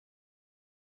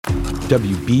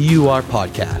WBUR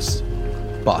Podcasts,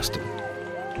 Boston.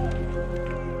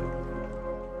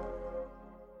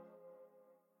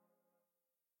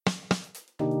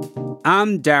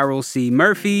 I'm Daryl C.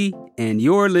 Murphy, and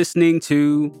you're listening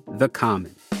to The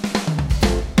Common.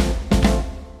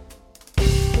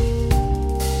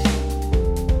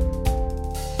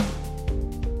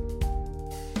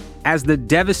 As the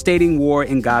devastating war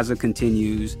in Gaza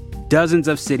continues, dozens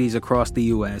of cities across the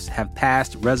U.S. have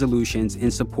passed resolutions in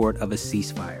support of a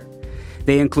ceasefire.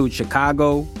 They include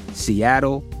Chicago,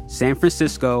 Seattle, San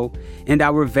Francisco, and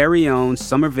our very own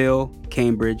Somerville,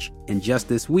 Cambridge, and just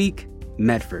this week,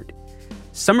 Medford.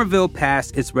 Somerville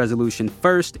passed its resolution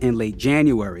first in late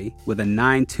January with a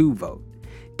 9-2 vote.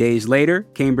 Days later,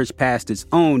 Cambridge passed its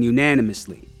own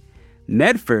unanimously.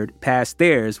 Medford passed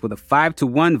theirs with a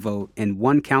 5-1 vote and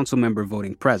one council member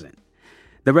voting present.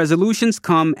 The resolutions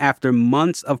come after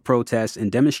months of protests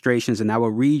and demonstrations in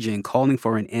our region calling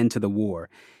for an end to the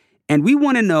war. And we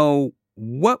want to know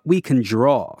what we can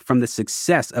draw from the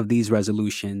success of these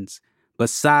resolutions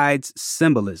besides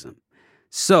symbolism.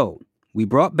 So, we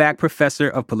brought back Professor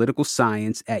of Political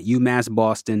Science at UMass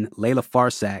Boston, Leila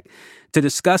Farsakh, to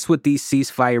discuss what these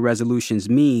ceasefire resolutions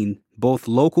mean, both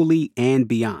locally and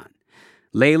beyond.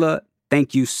 Leila,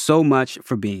 thank you so much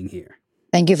for being here.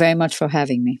 Thank you very much for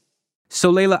having me. So,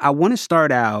 Leila, I want to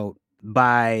start out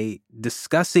by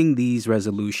discussing these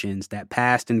resolutions that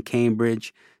passed in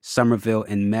Cambridge, Somerville,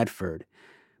 and Medford.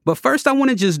 But first, I want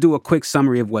to just do a quick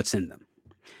summary of what's in them.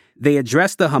 They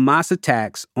address the Hamas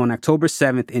attacks on October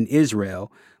 7th in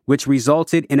Israel, which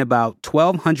resulted in about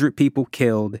 1,200 people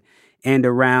killed and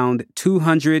around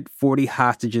 240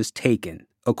 hostages taken,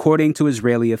 according to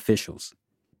Israeli officials.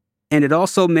 And it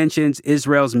also mentions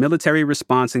Israel's military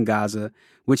response in Gaza,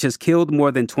 which has killed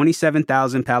more than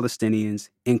 27,000 Palestinians,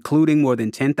 including more than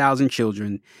 10,000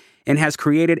 children, and has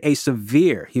created a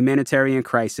severe humanitarian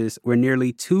crisis where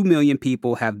nearly 2 million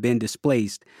people have been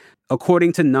displaced,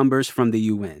 according to numbers from the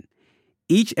UN.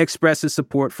 Each expresses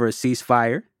support for a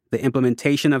ceasefire, the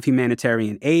implementation of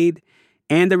humanitarian aid,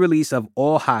 and the release of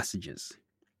all hostages.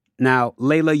 Now,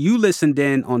 Leila, you listened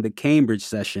in on the Cambridge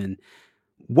session.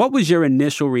 What was your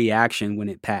initial reaction when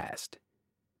it passed?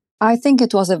 I think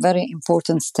it was a very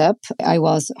important step. I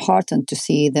was heartened to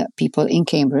see that people in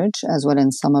Cambridge, as well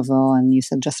in Somerville, and you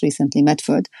said just recently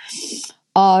Medford,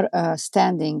 are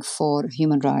standing for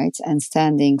human rights and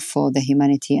standing for the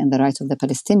humanity and the rights of the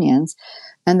Palestinians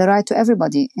and the right to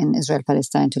everybody in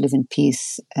Israel-Palestine to live in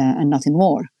peace and not in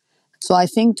war. So I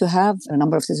think to have a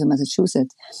number of cities in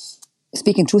Massachusetts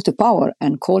speaking truth to power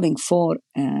and calling for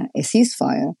a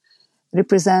ceasefire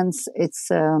represents its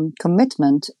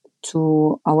commitment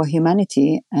to our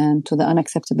humanity and to the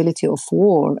unacceptability of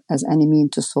war as any means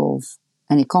to solve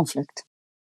any conflict.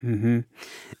 Mm-hmm.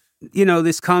 You know,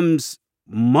 this comes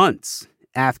months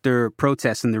after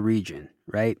protests in the region,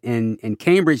 right? And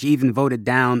Cambridge even voted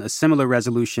down a similar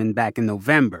resolution back in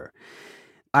November.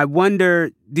 I wonder,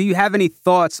 do you have any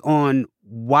thoughts on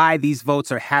why these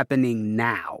votes are happening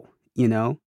now, you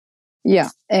know? Yeah.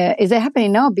 Is it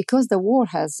happening now? Because the war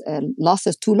has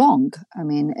lasted too long. I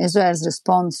mean, Israel's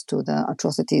response to the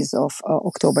atrocities of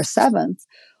October 7th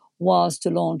was to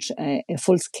launch a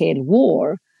full-scale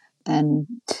war. And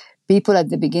people at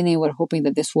the beginning were hoping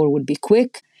that this war would be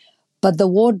quick. But the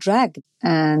war dragged.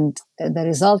 And the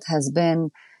result has been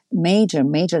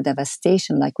major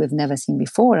devastation like we've never seen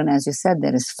before. And as you said,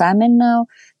 there is famine now.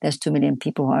 There's 2 million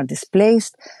people who are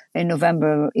displaced. In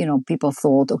November, people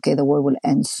thought, okay, the war will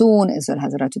end soon. Israel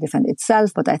has a right to defend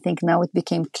itself. But I think now it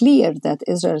became clear that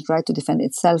Israel's right to defend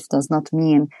itself does not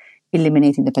mean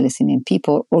eliminating the Palestinian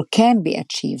people or can be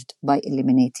achieved by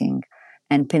eliminating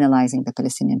and penalizing the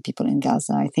Palestinian people in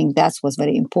Gaza. I think that's what's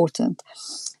very important.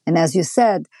 And as you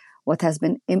said, what has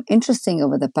been interesting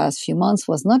over the past few months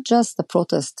was not just the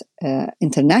protest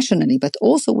internationally, but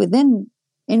also in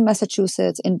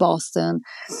Massachusetts, in Boston,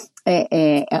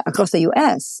 across the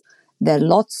U.S. There are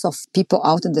lots of people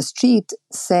out in the street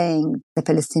saying the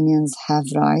Palestinians have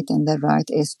right, and their right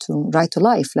is to right to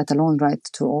life, let alone right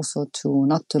to also to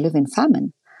not to live in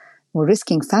famine. We're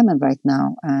risking famine right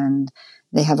now, and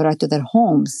they have a right to their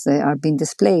homes. They are being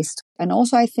displaced. And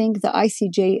also I think the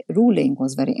ICJ ruling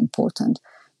was very important,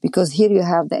 because here you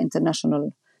have the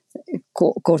International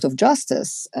Court of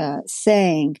Justice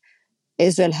saying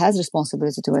Israel has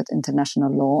responsibility to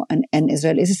international law, and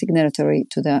Israel is a signatory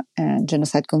to the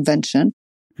Genocide Convention.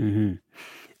 Mm-hmm.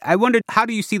 I wondered, how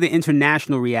do you see the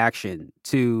international reaction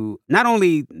to not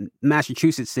only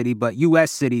Massachusetts City, but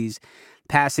U.S. cities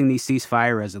passing these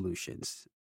ceasefire resolutions?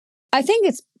 I think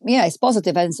it's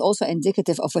positive, and it's also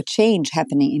indicative of a change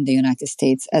happening in the United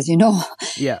States. As you know,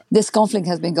 this conflict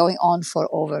has been going on for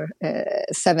over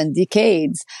 7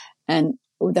 decades. And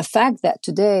the fact that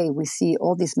today we see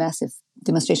all these massive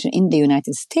demonstrations in the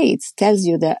United States tells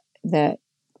you that the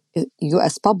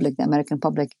U.S. public, the American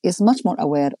public, is much more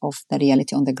aware of the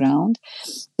reality on the ground,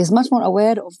 is much more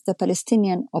aware of the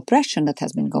Palestinian oppression that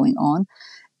has been going on,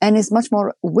 and is much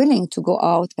more willing to go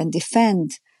out and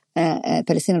defend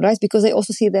Palestinian rights, because they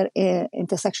also see their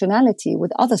intersectionality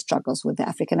with other struggles, with the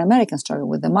African-American struggle,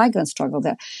 with the migrant struggle.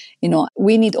 That,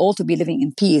 we need all to be living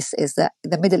in peace, is that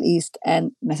the Middle East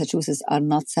and Massachusetts are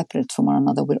not separate from one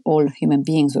another. We're all human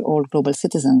beings. We're all global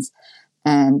citizens.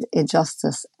 And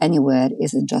injustice anywhere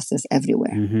is injustice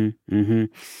everywhere. Mm-hmm, mm-hmm.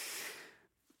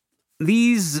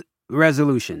 These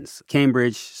resolutions,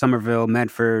 Cambridge, Somerville,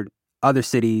 Medford, other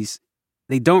cities,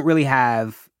 they don't really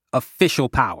have official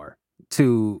power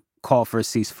to call for a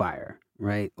ceasefire,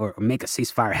 right? Or make a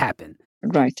ceasefire happen.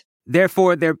 Right.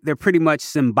 Therefore, they're pretty much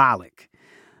symbolic.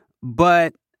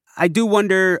 But I do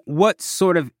wonder, what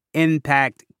sort of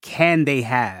impact can they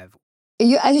have?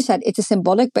 As you said, it is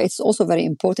symbolic, but it's also very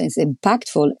important. It's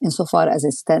impactful insofar as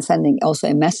it's sending also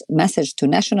a message to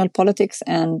national politics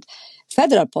and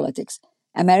federal politics.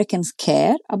 Americans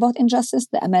care about injustice.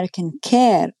 The Americans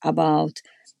care about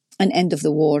an end of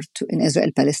the war in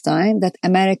Israel-Palestine, that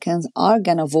Americans are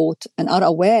going to vote and are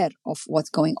aware of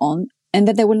what's going on, and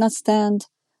that they will not stand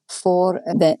for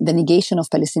the negation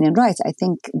of Palestinian rights. I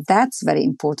think that's very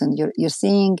important. You're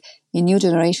seeing a new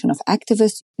generation of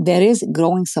activists. There is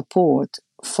growing support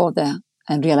for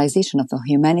and realization of the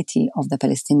humanity of the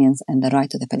Palestinians and the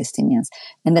right of the Palestinians,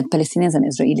 and that Palestinians and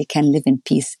Israelis can live in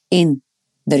peace in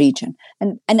the region.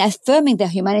 And affirming the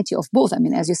humanity of both. I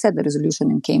mean, as you said, the resolution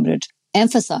in Cambridge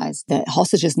emphasized that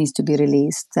hostages needs to be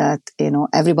released, that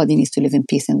everybody needs to live in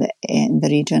peace in the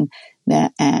region,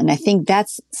 and I think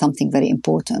that's something very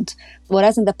important.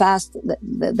 Whereas in the past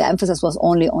the emphasis was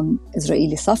only on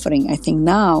Israeli suffering, I think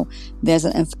now there's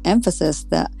an emphasis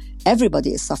that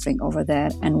everybody is suffering over there,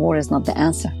 and war is not the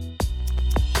answer.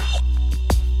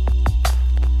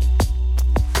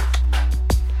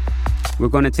 We're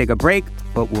going to take a break,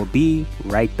 but we'll be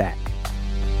right back.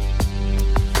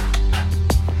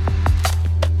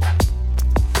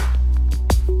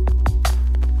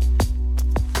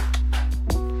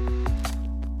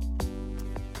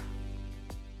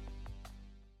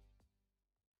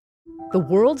 The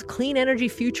world's clean energy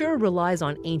future relies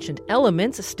on ancient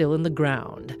elements still in the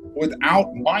ground.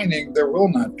 Without mining, there will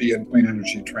not be a clean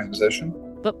energy transition.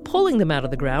 But pulling them out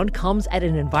of the ground comes at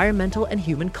an environmental and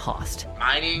human cost.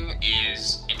 Mining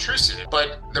is intrusive,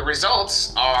 but the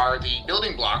results are the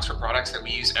building blocks for products that we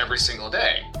use every single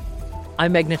day.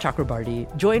 I'm Meghna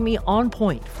Chakrabarty. Join me on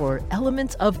Point for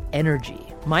Elements of Energy,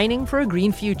 Mining for a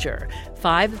Green Future.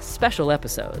 5 special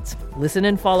episodes. Listen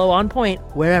and follow On Point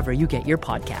wherever you get your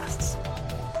podcasts.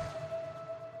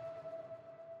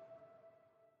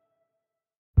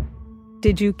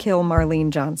 Did you kill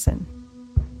Marlene Johnson?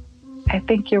 I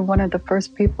think you're one of the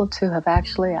first people to have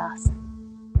actually asked.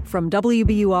 From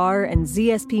WBUR and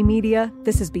ZSP Media,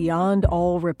 this is Beyond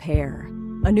All Repair,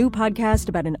 a new podcast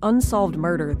about an unsolved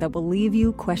murder that will leave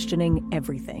you questioning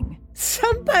everything.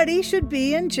 Somebody should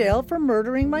be in jail for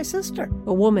murdering my sister.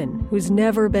 A woman who's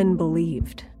never been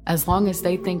believed. As long as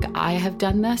they think I have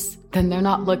done this, then they're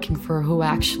not looking for who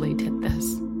actually did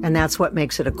this. And that's what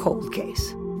makes it a cold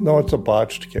case. No, it's a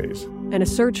botched case. And a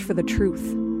search for the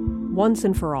truth, once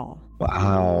and for all.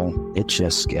 Wow, it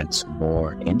just gets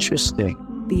more interesting.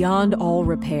 Beyond All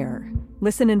Repair.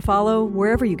 Listen and follow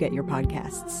wherever you get your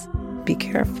podcasts. Be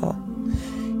careful.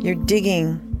 You're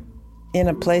digging in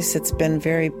a place that's been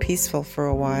very peaceful for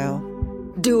a while.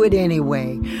 Do it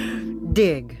anyway.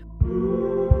 Dig.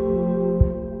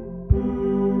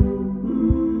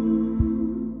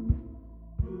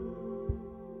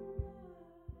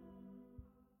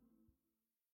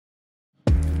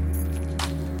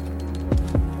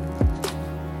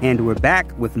 And we're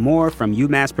back with more from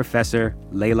UMass professor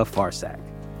Leila Farsakh.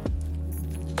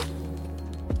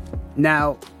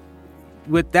 Now,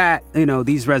 with that,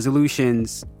 these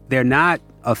resolutions, they're not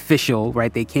official,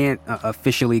 right? They can't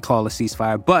officially call a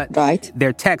ceasefire, but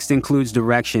their text includes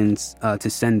directions to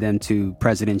send them to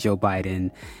President Joe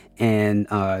Biden and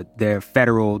their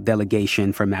federal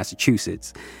delegation from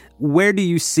Massachusetts. Where do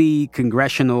you see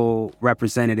congressional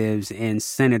representatives and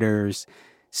senators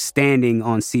standing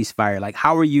on ceasefire? Like,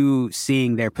 how are you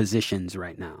seeing their positions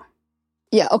right now?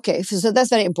 Yeah, okay. So that's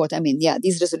very important. I mean,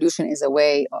 this resolution is a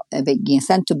way being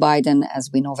sent to Biden, as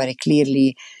we know very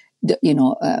clearly.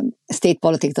 State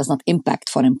politics does not impact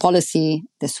foreign policy.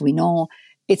 This we know.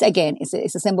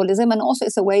 it's a symbolism, and also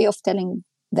it's a way of telling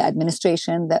the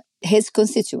administration that his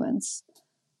constituents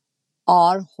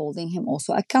are holding him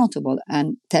also accountable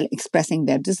and expressing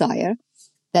their desire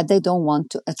that they don't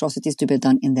want atrocities to be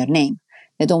done in their name.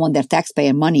 They don't want their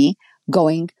taxpayer money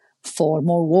going for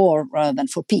more war rather than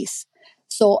for peace.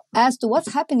 So as to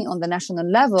what's happening on the national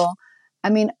level, I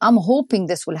mean, I'm hoping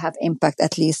this will have impact,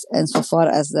 at least insofar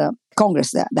as the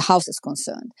Congress, the House is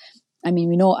concerned. I mean,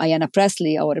 we know Ayanna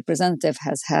Pressley, our representative,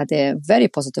 has had a very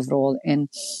positive role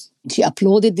she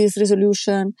applauded this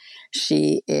resolution.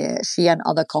 She and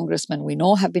other congressmen we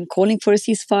know have been calling for a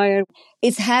ceasefire.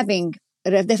 It's having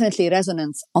definitely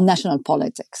resonance on national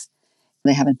politics.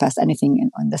 They haven't passed anything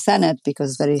in the Senate because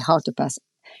it's very hard to pass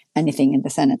anything in the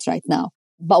Senate right now.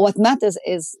 But what matters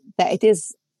is that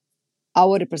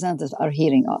our representatives are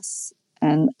hearing us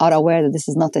and are aware that this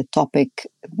is not a topic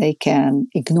they can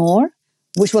ignore,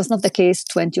 which was not the case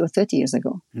 20 or 30 years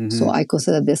ago. Mm-hmm. So I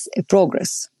consider this a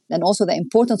progress. And also the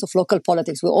importance of local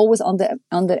politics. We always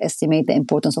underestimate the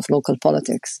importance of local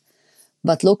politics.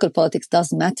 But local politics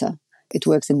does matter. It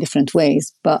works in different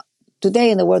ways. But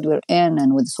today in the world we're in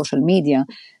and with social media,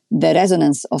 the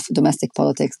resonance of domestic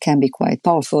politics can be quite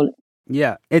powerful.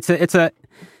 Yeah, it's a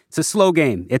slow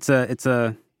game. It's a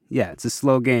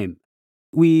slow game.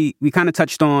 We kind of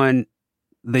touched on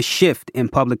the shift in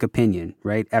public opinion,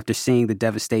 right? After seeing the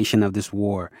devastation of this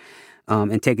war,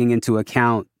 and taking into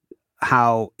account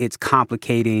how it's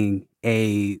complicating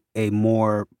a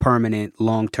more permanent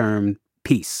long-term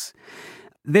peace.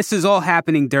 This is all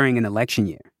happening during an election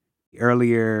year.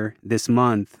 Earlier this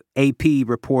month, AP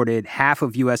reported half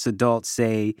of U.S. adults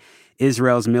say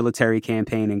Israel's military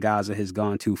campaign in Gaza has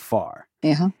gone too far.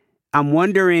 Uh-huh. I'm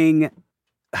wondering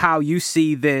how you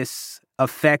see this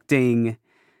affecting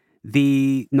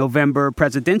the November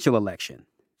presidential election,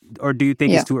 or do you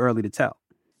think it's too early to tell?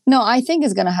 No, I think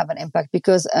it's going to have an impact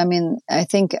because, I mean, I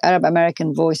think Arab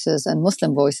American voices and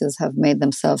Muslim voices have made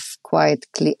themselves quite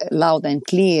loud and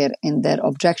clear in their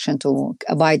objection to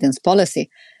Biden's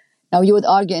policy. Now, you would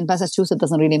argue in Massachusetts it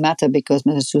doesn't really matter because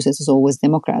Massachusetts is always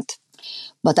Democrat.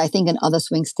 But I think in other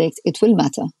swing states it will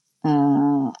matter.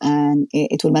 And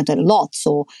it will matter a lot.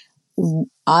 So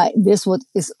this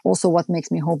is also what makes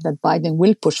me hope that Biden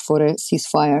will push for a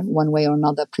ceasefire one way or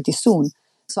another pretty soon.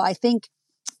 So I think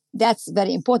that's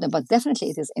very important, but definitely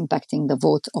it is impacting the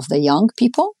vote of the young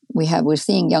people. We're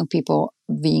seeing young people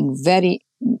being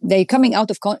they're coming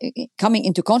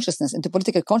into consciousness, into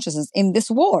political consciousness in this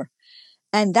war.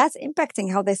 And that's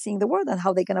impacting how they're seeing the world and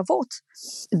how they're going to vote.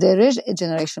 There is a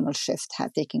generational shift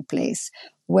taking place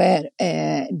where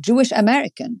Jewish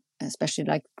American, especially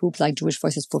like groups like Jewish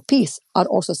Voices for Peace, are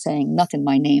also saying, not in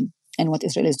my name. And what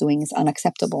Israel is doing is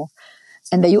unacceptable.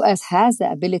 And the U.S. has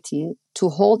the ability to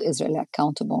hold Israel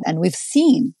accountable. And we've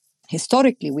seen,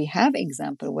 historically, we have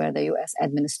example where the U.S.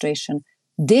 administration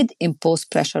did impose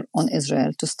pressure on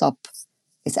Israel to stop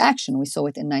its action. We saw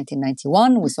it in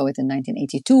 1991. We saw it in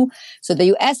 1982. So the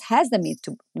U.S. has the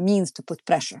means to put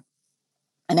pressure.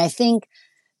 And I think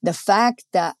the fact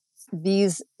that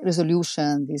these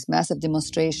resolutions, these massive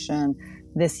demonstrations,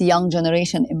 this young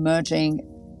generation emerging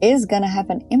is going to have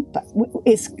an impact,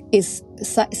 is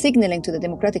signaling to the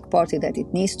Democratic Party that it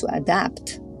needs to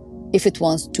adapt if it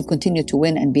wants to continue to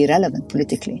win and be relevant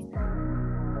politically.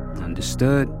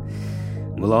 Understood.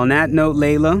 Well, on that note,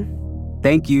 Leila,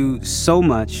 thank you so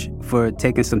much for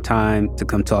taking some time to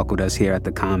come talk with us here at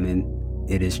The Common.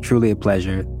 It is truly a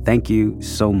pleasure. Thank you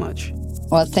so much.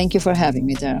 Well, thank you for having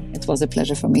me, Dara. It was a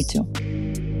pleasure for me too.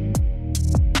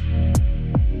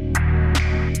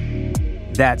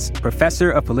 That's Professor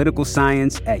of Political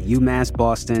Science at UMass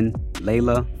Boston,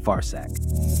 Leila Farsakh.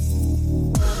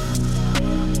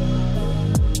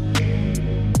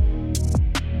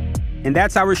 And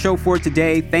that's our show for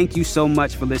today. Thank you so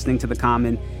much for listening to The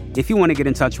Common. If you want to get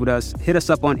in touch with us, hit us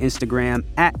up on Instagram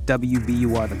at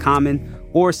WBURTheCommon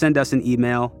or send us an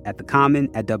email at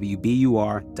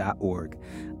thecommon@wbur.org.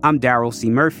 I'm Daryl C.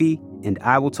 Murphy, and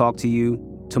I will talk to you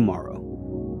tomorrow.